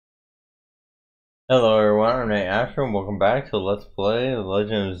Hello everyone, I'm AttackingTucans and welcome back to Let's Play The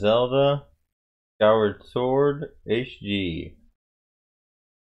Legend of Zelda Skyward Sword HG.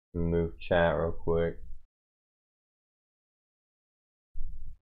 Move chat real quick.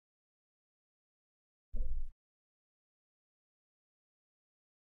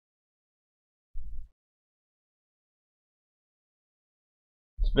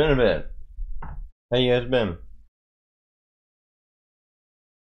 It's been a bit. How you guys been?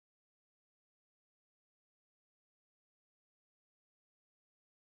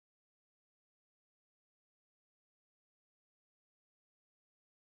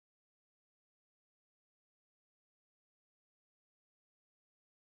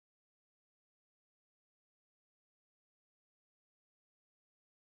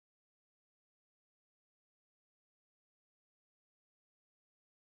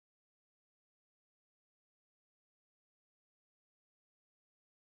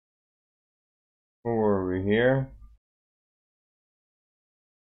 Where were we here?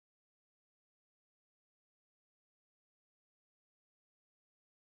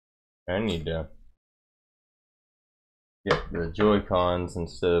 I need to get the Joy-Cons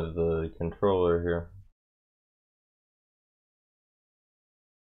instead of the controller here.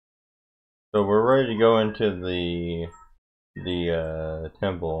 So we're ready to go into the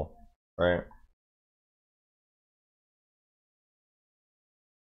temple, right?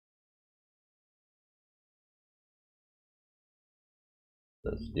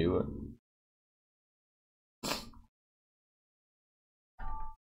 Let's do it.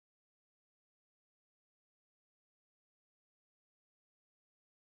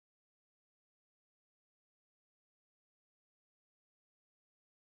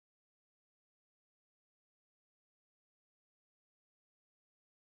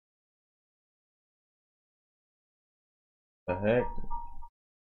 The heck?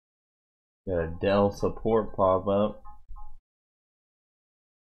 Got a Dell support pop up.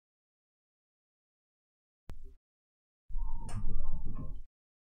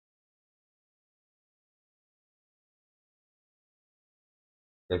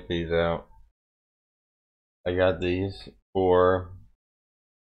 Check these out. I got these for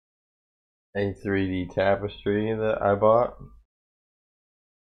a 3D tapestry that I bought.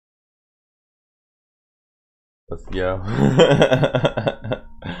 Let's go.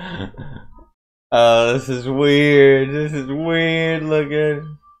 Oh, this is weird. This is weird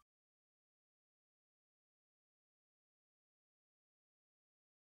looking.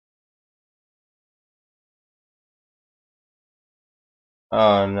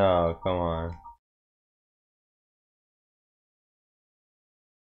 Oh no, come on.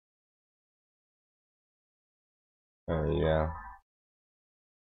 Oh yeah.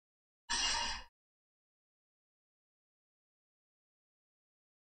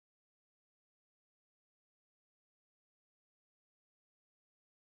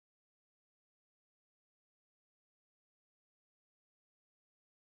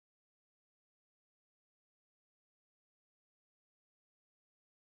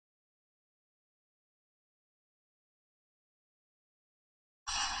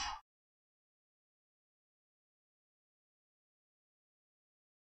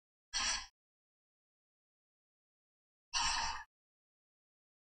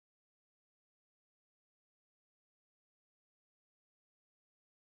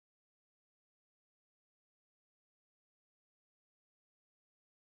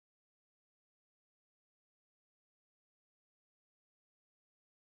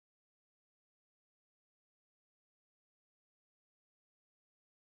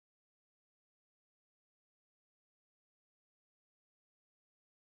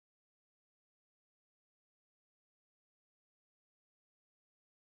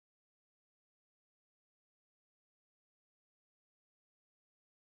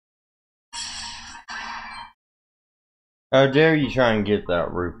 How dare you try and get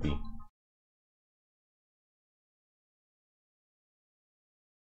that rupee?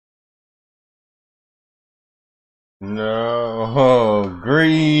 No,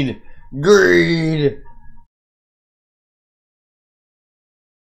 greed, greed.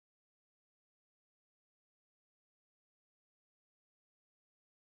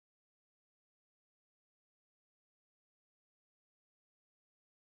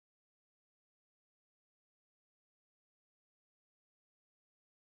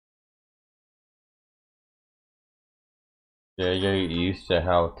 Yeah, you gotta get used to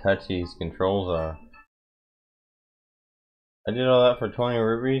how touchy these controls are. I did all that for 20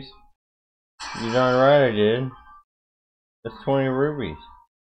 rupees? You darn right I did. That's 20 rupees.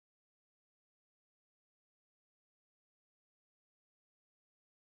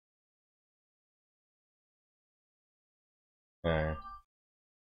 Alright.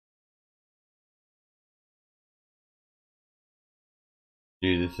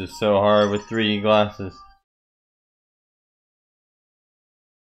 Dude, this is so hard with 3D glasses.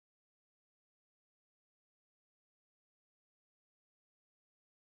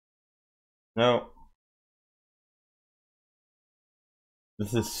 No.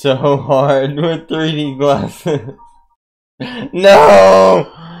 This is so hard with 3D glasses.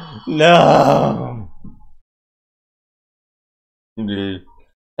 No! No! Dude.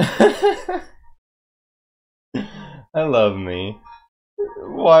 I love me.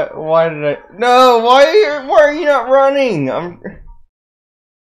 Why did I? No, why are you not running?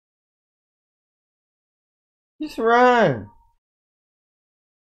 Just run.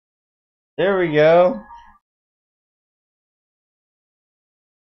 There we go.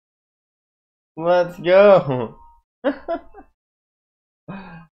 Let's go.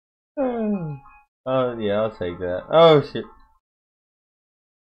 Oh yeah, I'll take that. Oh shit.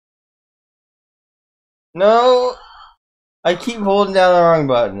 No! I keep holding down the wrong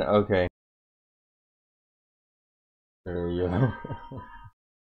button. Okay. There we go.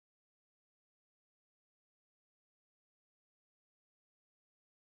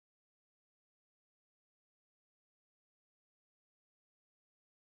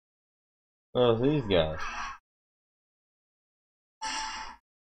 Oh, these guys.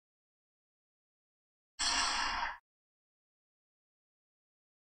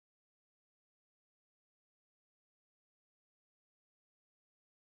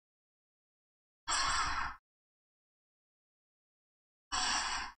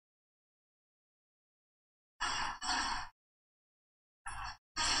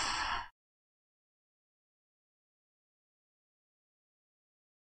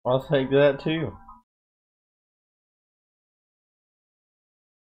 I'll take that too.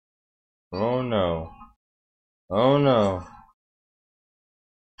 Oh no. Oh no.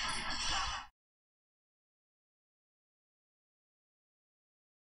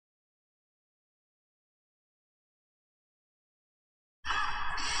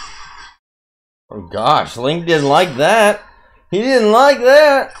 Oh gosh, Link didn't like that. He didn't like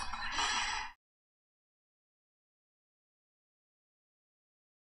that.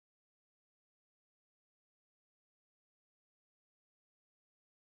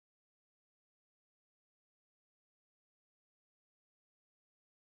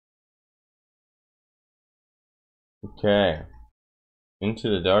 Okay. Into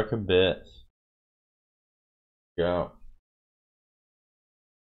the dark abyss. Go.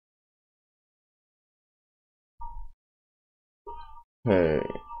 Hey.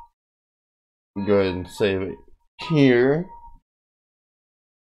 Go ahead and save it here.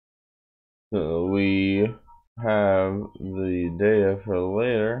 So we have the data for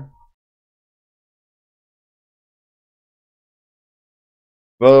later.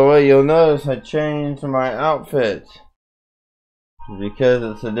 By the way, you'll notice I changed my outfit because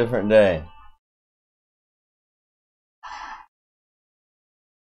it's a different day.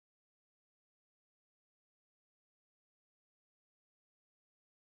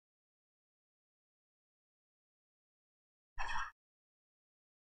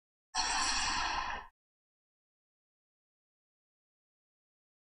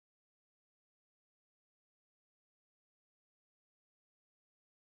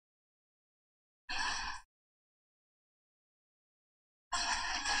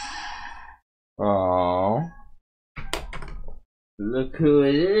 Aww. Look who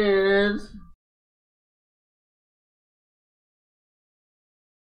it is.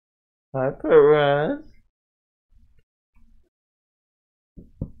 Hi, Perez.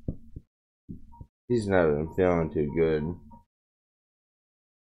 He's not even feeling too good.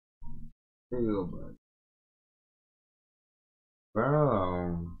 Here you go, bud.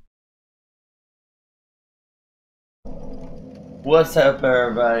 Bro. What's up,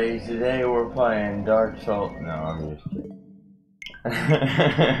 everybody? Today we're playing Dark Souls. No, I'm just kidding.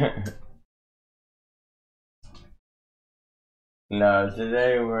 No,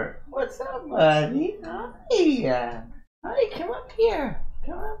 today we're. What's up, buddy? Hi. Hi, come up here.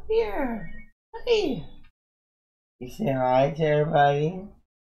 Come up here. Hi. You say hi to everybody?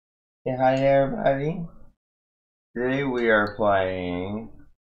 Say hi to everybody. Today we are playing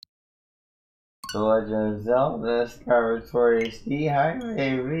The Legend of Zelda Skyward Sword HD. Hi,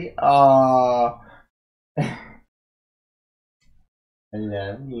 baby. Aww. I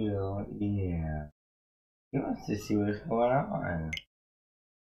love you. Yeah. He wants to see what's going on.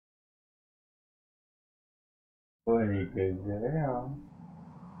 What a good girl.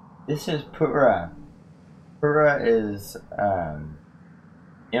 This is Pura. Pura is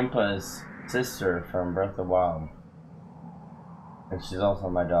Impa's sister from Breath of the Wild. And she's also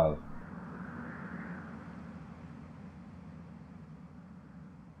my dog.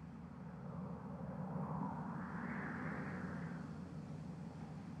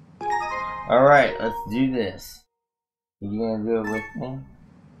 Alright, let's do this. Are you gonna do it with me?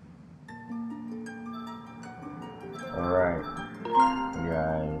 Alright,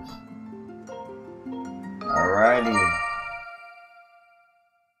 guys. Alrighty.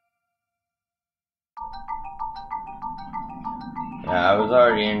 Yeah, I was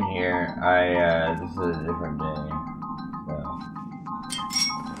already in here. This is a different day. So.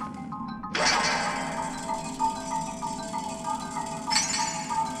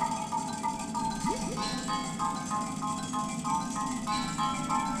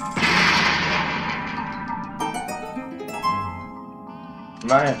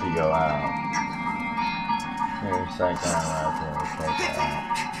 Might have to go out. Here a second, I'll have to check out.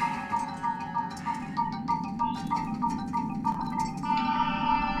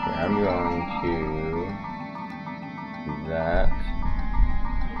 Okay, I'm going to do that.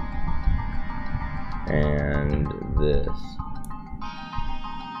 And this.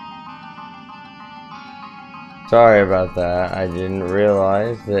 Sorry about that. I didn't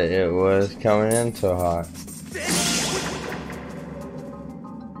realize that it was coming in so hot.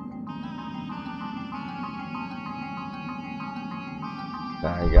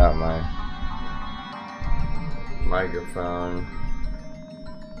 I got my microphone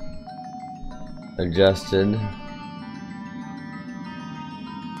adjusted.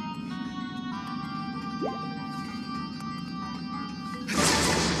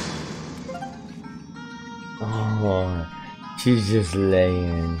 Oh, she's just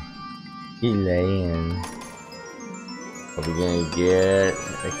laying. She's laying. Are we gonna get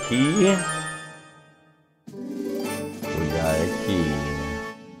a key? We got a key.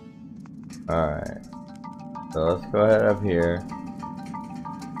 Alright, so let's go ahead up here.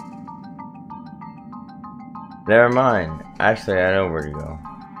 Never mind. Actually, I know where to go.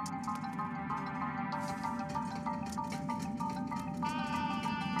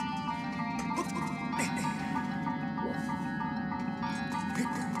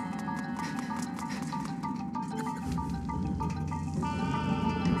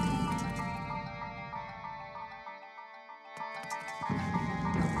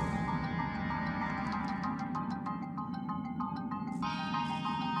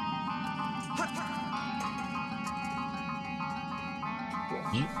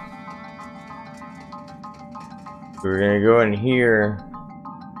 We're gonna go in here,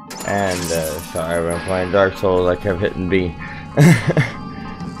 and sorry, I've been playing Dark Souls. I kept hitting B.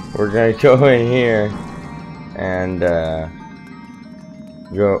 We're gonna go in here and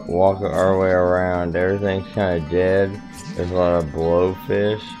go walk our way around. Everything's kind of dead. There's a lot of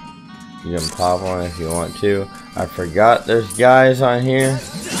blowfish. You can pop one if you want to. I forgot there's guys on here.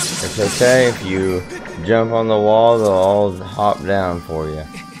 It's okay if you jump on the wall; they'll all hop down for you.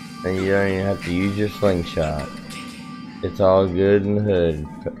 Then you don't even have to use your slingshot. It's all good in the hood,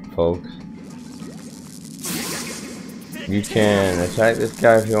 folks. You can attack this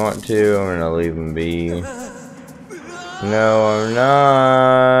guy if you want to. I'm gonna leave him be. No, I'm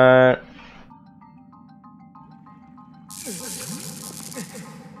not.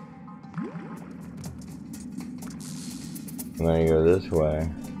 I'm gonna go this way.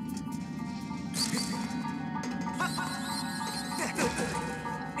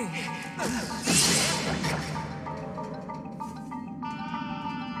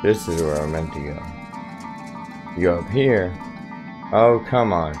 This is where I'm meant to go. You go up here. Oh,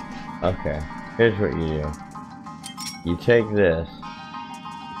 come on. Okay, here's what you do. You take this,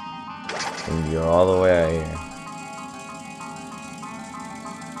 and you go all the way out here.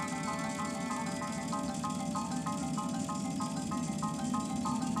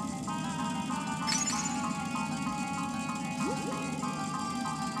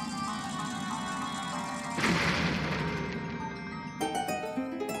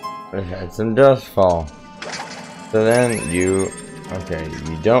 I've had some dust fall. So then you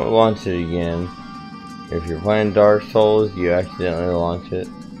don't launch it again. If you're playing Dark Souls, you accidentally launch it.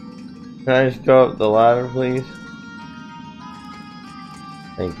 Can I just go up the ladder, please?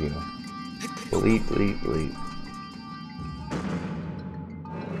 Thank you. Leap, leap, leap.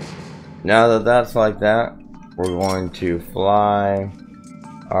 Now that that's like that, we're going to fly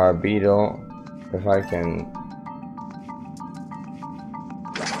our beetle. If I can.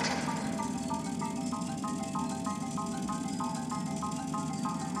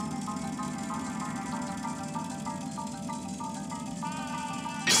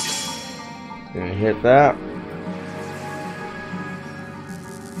 Gonna hit that.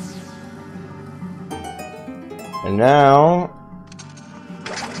 And now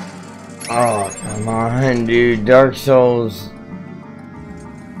Oh, come on, dude. Dark Souls.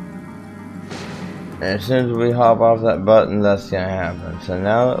 As soon as we hop off that button, that's gonna happen. So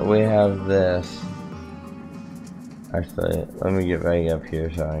now that we have this. Actually, let me get back up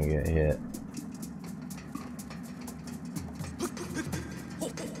here so I don't get hit.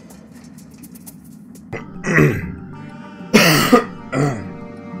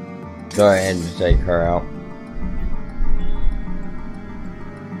 Go ahead and take her out.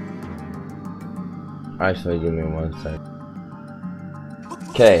 Actually, give me 1 second.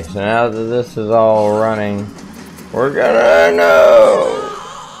 Okay, so now that this is all running, we're gonna know.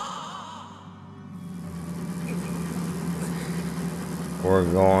 We're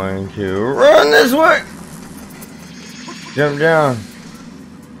going to run this way. Jump down.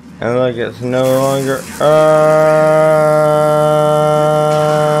 And look, it's no longer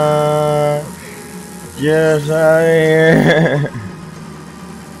get us out of here.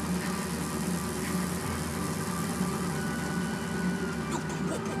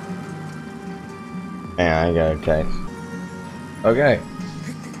 Yeah, I got a text. Okay.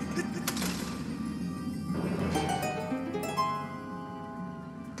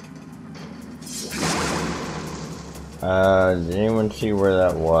 Did anyone see where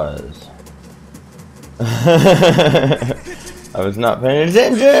that was? I was not paying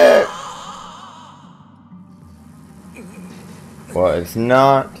attention! Well, it's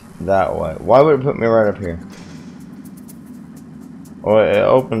not that way. Why would it put me right up here? Well, it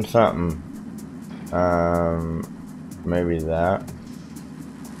opened something. Maybe that.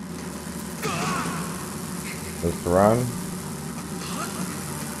 Let's run.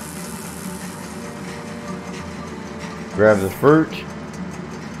 Grab the fruit.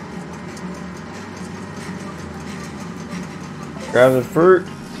 Grab the fruit.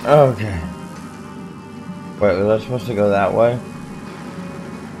 Okay. Wait, was I supposed to go that way?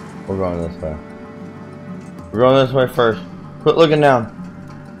 We're going this way. We're going this way first. Quit looking down.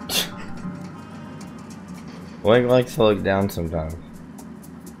 Blake likes to look down sometimes.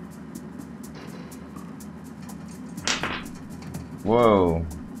 Whoa.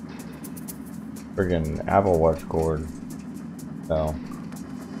 Friggin' Apple Watch cord. So.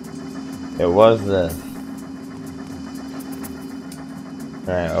 It was this. Can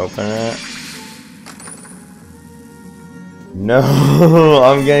I open it? No,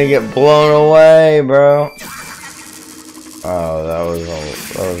 I'm gonna get blown away, bro. Oh, that was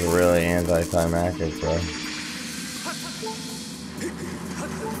really anticlimactic, bro.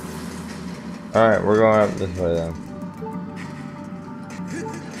 Alright, we're going up this way then.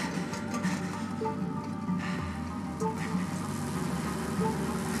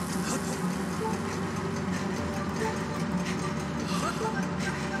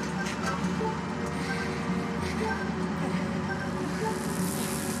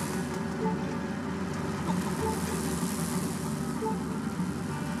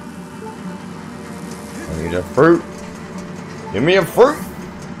 I need a fruit. Give me a fruit.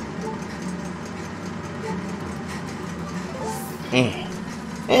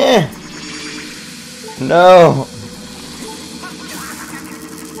 No.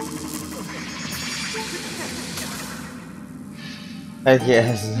 I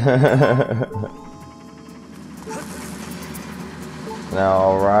guess. Now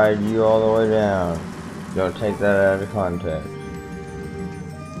I'll ride you all the way down. Don't take that out of context.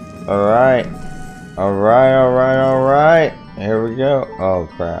 Alright. Alright. Here we go. Oh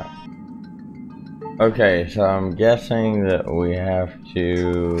crap. Okay, so I'm guessing that we have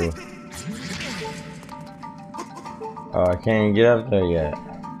to... Oh, I can't even get up there yet.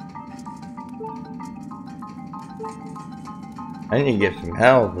 I need to get some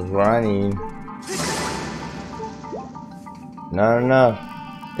health is what I need. Not enough.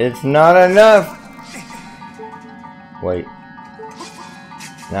 It's not enough! Wait.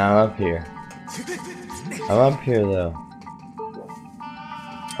 Now I'm up here. I'm up here though.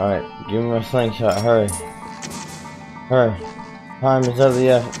 Alright, give me my slingshot, hurry. Hurry. Time is of the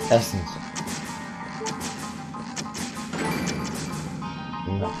essence.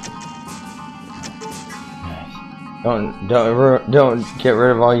 Don't get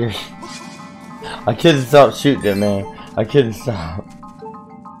rid of all your... I couldn't stop shooting it, man. I couldn't stop.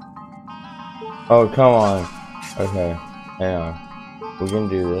 Oh, come on. Okay, hang on. We can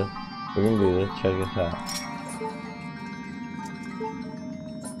do this. We can do this. Check this out.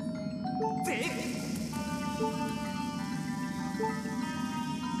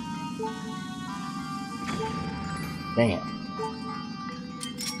 Dang it.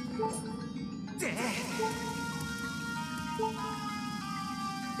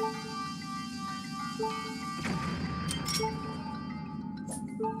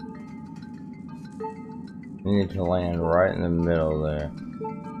 You need to land right in the middle there.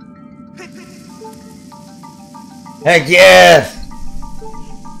 Heck yes!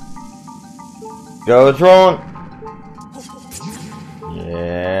 Go, it's rolling.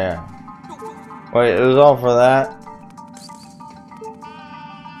 Yeah. Wait, it was all for that?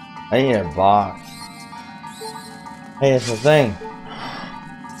 I need a box. Hey, it's a thing.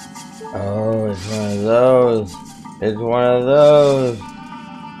 Oh, it's one of those. It's one of those.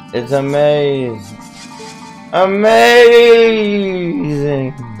 It's a maze. Amazing.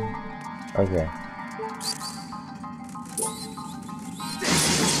 Okay.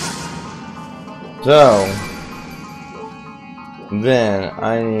 So then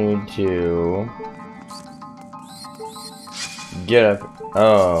I need to get up.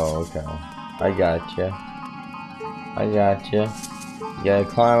 Oh, okay. I gotcha. I gotcha. You gotta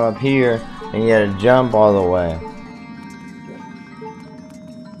climb up here and you gotta jump all the way.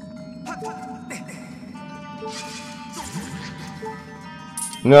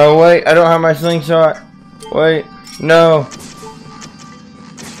 No, wait, I don't have my slingshot. Wait, no.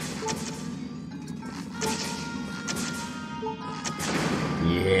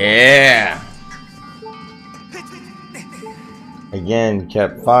 Yeah. Again,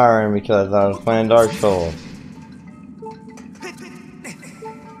 kept firing because I was playing Dark Souls.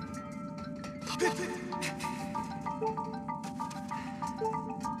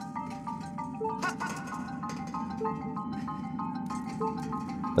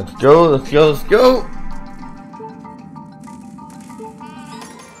 Let's go, let's go, let's go!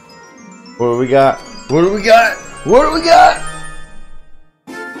 What do we got? What do we got? What do we got?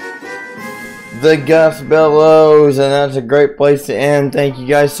 The Gus Bellows, and that's a great place to end. Thank you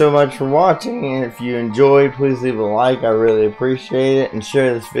guys so much for watching, and if you enjoyed, please leave a like. I really appreciate it, and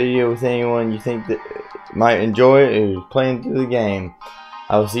share this video with anyone you think that might enjoy it who's playing through the game.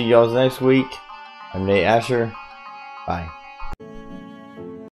 I will see you guys next week. I'm Nate Asher. Bye.